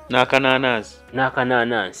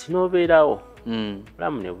 N'akanaanansi n'obeerawo.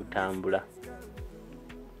 Olamu ne butambula.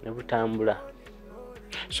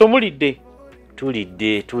 So mulidde?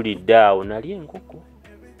 Tulidde awo nali enkoko.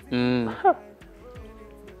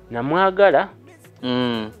 Namwagala.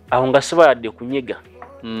 Awo nga sibaladde kunyega.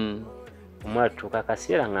 Omwala tutuuka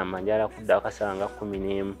akaseera ngamba njala kudda akasala nga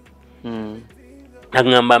 11.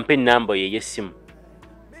 Nagamba mpe ennamba ye y'essimu.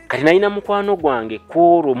 Kati nalina mukwano gwange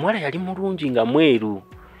Koro, omuwala yali mulungi nga mweru.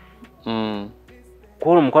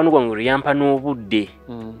 Koro mukwano gwange lwe yampa n'obudde.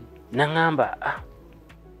 Nangamba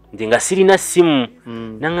nze nga sirina ssimu.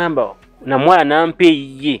 Nangamba namwala nampa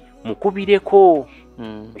eyiye mukubireko.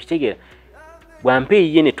 Okitegeera? Bwampa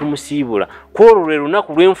eyiye ne tumusiibula. Koro lwe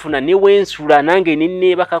lunaku lwenfuna ne wensula nange ne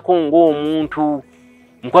neebakako ng'omuntu.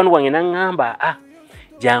 Mukwano gwange nangamba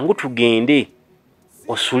jangu tugende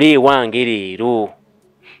osule ewange leero.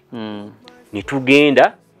 Ne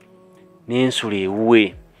tugenda n'ensula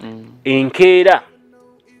ewuwe. Enkeera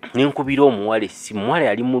nenkubira omuwala essimu. Omuwala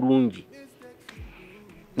yali mulungi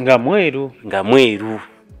nga mweru.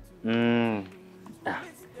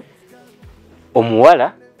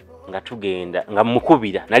 Omuwala nga tugenda nga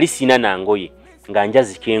mukubira nali sina nangoye nga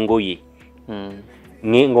njazika engoye.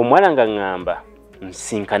 Ng'omuwala nga ngamba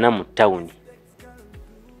nsinkana mu tawuni.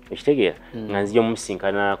 Okitegeera? Nga nzija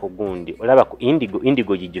omusinkana ku gundi. Olaba ku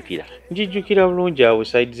indigo gijjukira? Njijjukira bulungi awo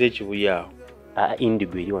side z'ekibuya awo.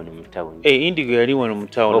 Indigo eri wano mu tawuni. Indigo yali wano mu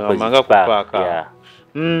tawuni amanga ku paaka.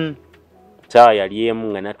 Sawa yali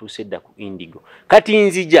emu nga natuuse dda ku indigo. Kati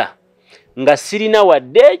nzija nga sirina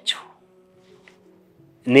wadde ekyo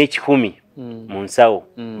n'ekikumi mu nsawo.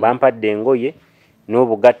 Bampadde engoye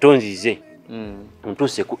n'obugatto nzize.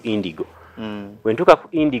 Ntuuse ku indigo. Bwe ntuuka ku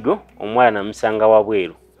indigo omuwala namusanga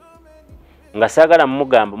wabweru. Nga saagala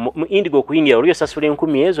mugamba mu indigo okuyingira oli osasula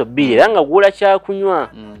 10,000 ezo 2 era nga gula kyakunywa.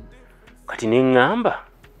 Kati ne ŋŋamba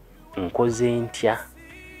nkoze ntya?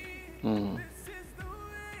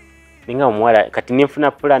 Ninga omuwala kati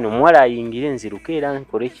nenfuna plan omuwala ayingire nziruke era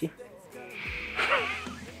nkole ki?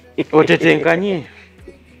 Otetenkanye.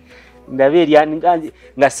 Ndabe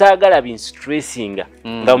nga saagala bin stressinga.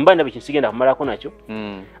 Nga mbanda biki sigenda kumalako nakyo.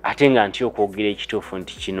 Ate nga ntyo okwogera ekituufu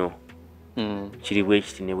nti kino. Kiri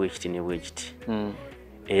bwekiti ne bwekiti ne bwekiti.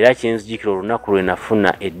 Era kyenzijikira olunaku lwe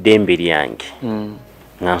nafuna eddembe lyange.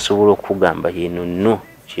 Nga nsobola okugamba yeno no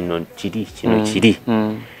kino kiri.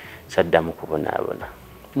 Saddamu kubonaabona.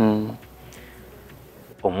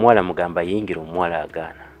 Omuwala mugamba yingira omuwala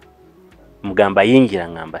agaana. Mugamba yingira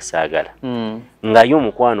ngamba saagala. Nga yo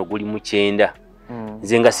omukwano guli mu 9.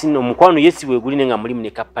 Nze nga sino omukwano yesibwe guli nga mulimu ne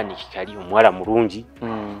kapaniki kali omuwala mulungi.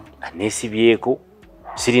 Anesibyeko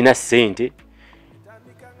sirina ssente.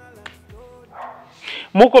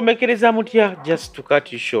 Mukomekereza mutya just to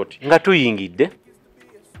cut you short? Nga tuyingidde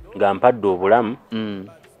nga mpadde obulamu.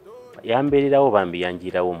 Yambeererawo bambi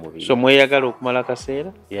yanjirawo omubiri. So mweyagala okumala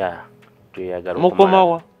kaseera? Tweyagala okumala.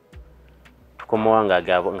 Mukomawa? Tukomawa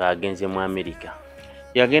nga agenze mu Amerika.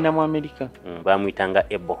 Yagenda mu Amerika? Bamuyitanga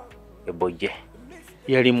Eboje.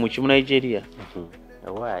 Yali mu kimu Nigeria?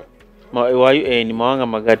 Why? Ni mawanga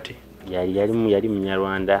magate? Yali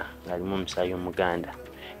Munyarwanda, yali mu Musaayi Omuganda.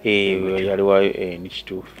 Yali wayo ni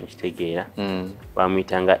kituufu. Nkitegeera.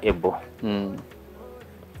 Bamuyitanga Ebo.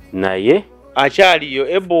 Naye akyaliyo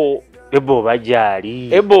Ebo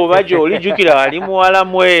bajali. Ebo bajo olijukira ali muwala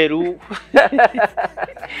mweru.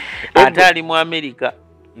 Ate ali mu Amerika.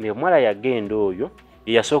 Omwala yagenda oyo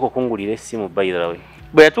yasooka okungulira essimu by the way.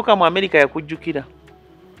 Bwe yatuuka mu Amerika yakujjukira.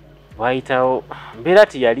 Wayitawo mbeera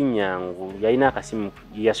ti yali nyangu yalina akasimu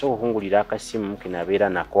yasooka okungulira akasimu kenabeera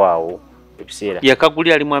nakwawo ebiseera.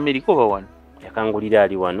 Yakagulira ali mu Amerika oba wano? Yakangulira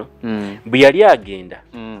ali wano. Bwe yali agenda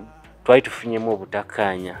twali tufunyemu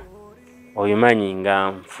obutakkaanya. Oyimanyi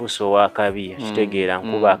nga nfuuso wa kabi kitegeera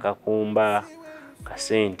nkuba akakumba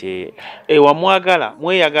kasente wamwagala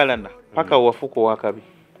mweyagalana paka wafuko wakabi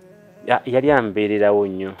yali ambeererawo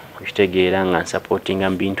nnyo okitegeera nga nsupportinga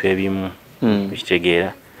mu bintu ebimu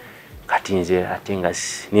okitegeera kati nze ate nga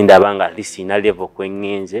nindaba nga lisina level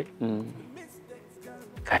kwengenze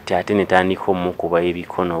kati ate netandika omukuba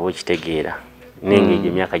ebikono oba okitegeera nengeje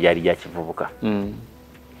emyaka gyali gya kivubuka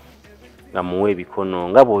nga muwe ebikono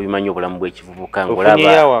nga bw'obimanyi obulamu bw'ekivubuka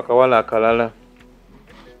ng'olaba akawala akalala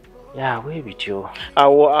bwe bityo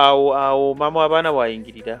awo mama abaana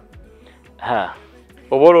bwayingirira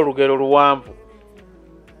oba olugero luwanvu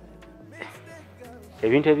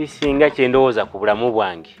ebintu ebisinga kyendowooza ku bulamu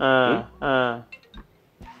bwange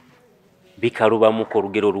bikalubamuko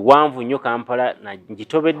olugero luwanvu nnyo Kampala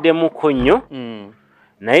ngitobeddemuko nnyo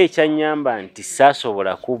naye ekyanyamba nti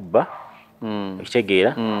saasobola kubba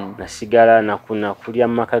okitegeera nasigala nakulya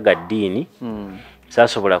mu maka ga ddiini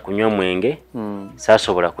saasobola kunywa mwenge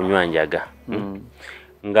saasobola kunywa njaga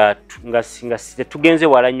nga tetugenze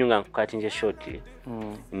wala nnyo nga nkukatinze shortly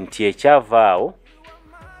nti ekyavaawo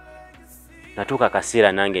natuuka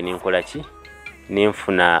akaseera nange nenkola ki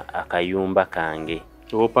nenfuna akayumba kange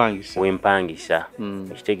wempangisa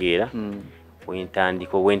okitegeera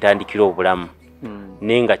wentandikira obulamu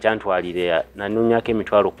naye nga kyantwalira nanonyako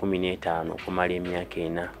emitwalo 15 okumala emyaka 4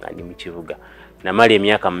 nga ndi mu kibuga namala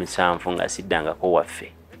emyaka 7 nga siddangako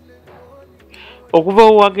waffe okuva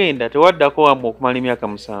wagenda tewaddako wamwe okumala emyaka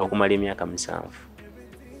 7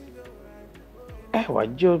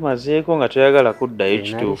 wajja omazeeko nga toyagala kuddayo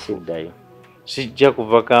kituufu sijja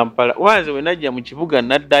kuva Kampala wanze we najja mu kibuga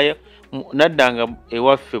naddanga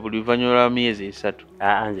ewaffe buli luvannyuma lwa myezi 3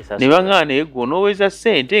 ne baŋŋamba naye gwe onooweza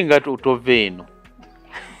ssente nga tova eno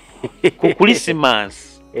ku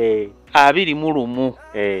Krisimansi 21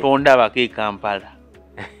 tondabako e Kampala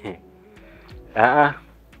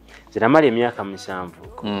zinamala emyaka 7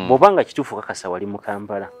 bw'obanga kituufu kakasa wali mu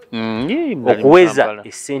Kampala okuweza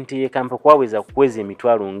essente ye Kampala kwaweza kuweza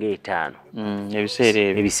emitwalo nga 5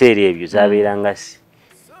 ebiseera ebyo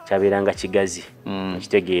kyabeeranga kigazi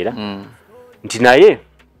ekitegeera nti naye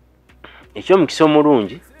ekyomukisa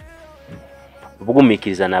omulungi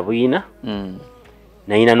obugumiikiriza nabuyina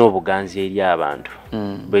nayina n'obuganzi eri abantu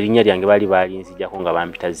bwerinnya lyange baali balinzijjako nga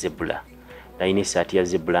bampita zebula nayina essaati ya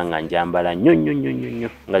zebula nga njambala nnyo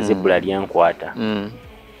nga zebula lyankwata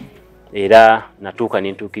era natuuka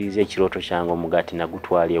nentuukiriza ekirooto kyange omugaati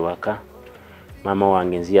nagutwala ewaka maama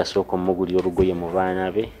wange nzi yasooka omugulira olugoye mu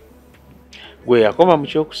baana be gwe yakoma mu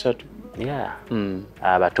kyokusatu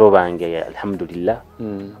abato bange alhamdulillah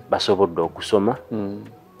basobodde okusoma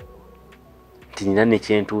nti nina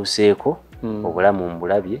nekyentuuseeko obulamu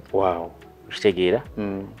mbulabye okitegeera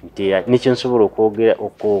nti nekyensobola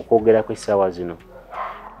okwogerako essaawa zino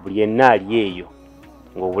buli yenna ali eyo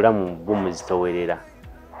ng'obulamu bumuzitowerera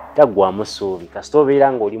taggwamu ssuubi kasita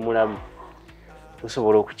obeera ng'oli mulamu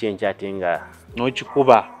osobola okukyenkya ate nga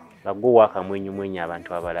n'okikuba nga gwe waakamwenyumwenya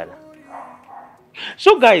abantu abalala.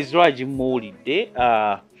 So guys, lwaki muwulidde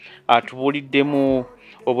atubuuliddemu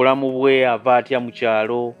obulamu bwe ava atya mu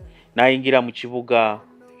kyalo n'ayingira mu kibuga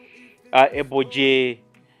eboje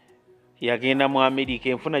yagenda mu Amerika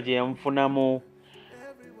enfuna gye yamufunamu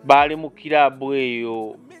baali mu kiraabu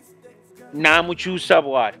eyo n'amukyusa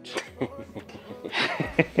bw'ati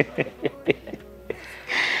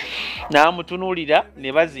n'amutunuulira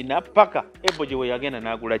ne bazina paka eboje we yagenda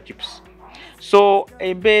n'agula chips. So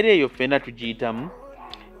embeera eyo ffenna tugiyitamu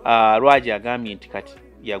lwaki agambye nti kati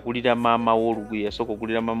yagulira maama w'olugoye yasooka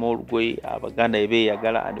okugulira maama w'olugoye abaganda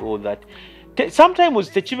ebeeyagala and all that.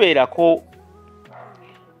 Sometimes tekibeerako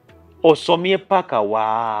osomye paka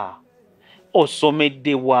wa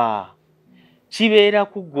osomedde wa kibeera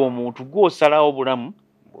kugwa omuntu gw'osalawo obulamu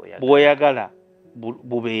bw'oyagala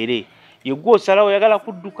bubeere ye gw'osalawo oyagala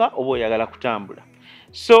kudduka oba oyagala kutambula.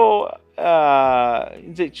 So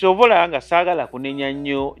nze kyova olaba nga saagala kunenya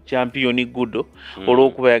nnyo champiyoni Gudo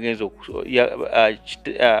olw'okuba yagenza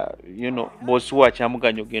boosi wa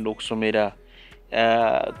kyamuganya ogenda okusomera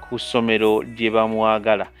ku ssomero gye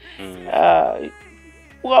bamwagala.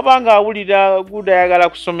 Wabanga awulira Gudo ayagala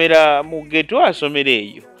kusomera mu ghetto asomera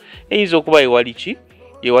eyo eyinza okuba ewali ki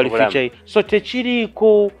ewali future. So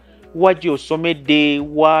tekiriiko waji osomedde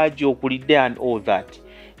waji okulidde and all that.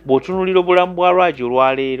 Bw'otunuulira obulamu bwa lwaki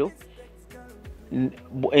olwaleero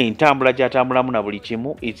entambula gy'atambulamu na buli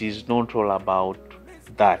kimu, it is not all about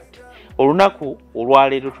that. Olunaku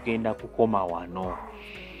olwaleero tugenda kukoma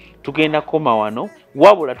wano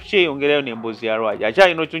wabula tukyeyongerayo n'emboozi ya lwaki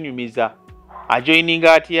akyalina otunyumiza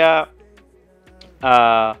ajoininga atya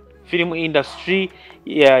film industry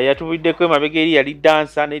yatubuliddeko emabega eri yali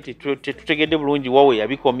dansa naye tetutegedde bulungi wawe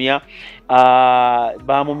yabikomya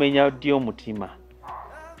bamumenya ddi omutima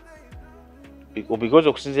because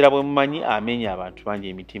okusinziira bwe mumanyi amenya abantu bangi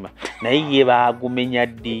emitima naye ye baagumenya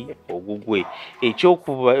ddi ogugwe.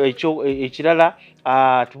 Ekirala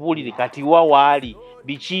tubuulire kati wa waali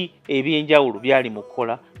biki ebyenjawulo byali mu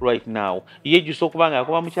kukola right now, yejjusa okuba nga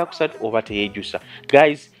yakuba mu kyakusatu oba teyejjusa.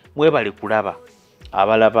 Guys, mwebale kulaba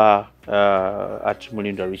abalaba at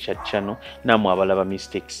Mulinda Richard channel namwe abalaba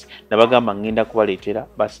mistakes, nabagamba ngenda kubaleetera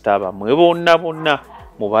basita bammwe bonna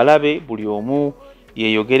mubalabe, buli omu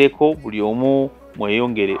yeyogereko, buli omu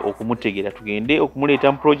mweyongere okumutegera, tugende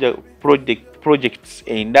okumuleeta mu projects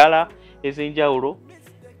endala ez'enjawulo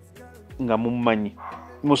nga mumumanyi.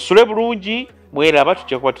 Musule bulungi, mweraba,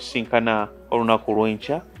 tujja kuba tusinkana olunaku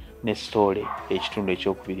lw'enkya ne story ekitundu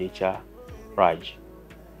ekyokubiri ekya Raj.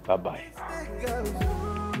 Bye bye.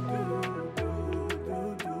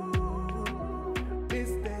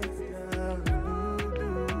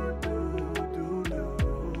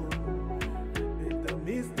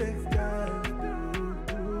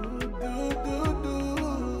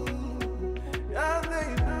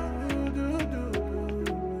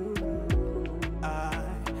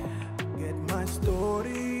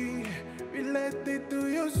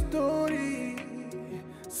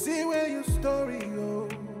 See where your story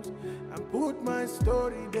goes and put my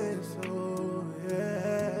story there, so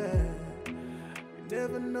yeah. You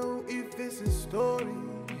never know if it's a story,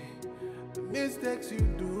 the mistakes you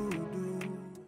do.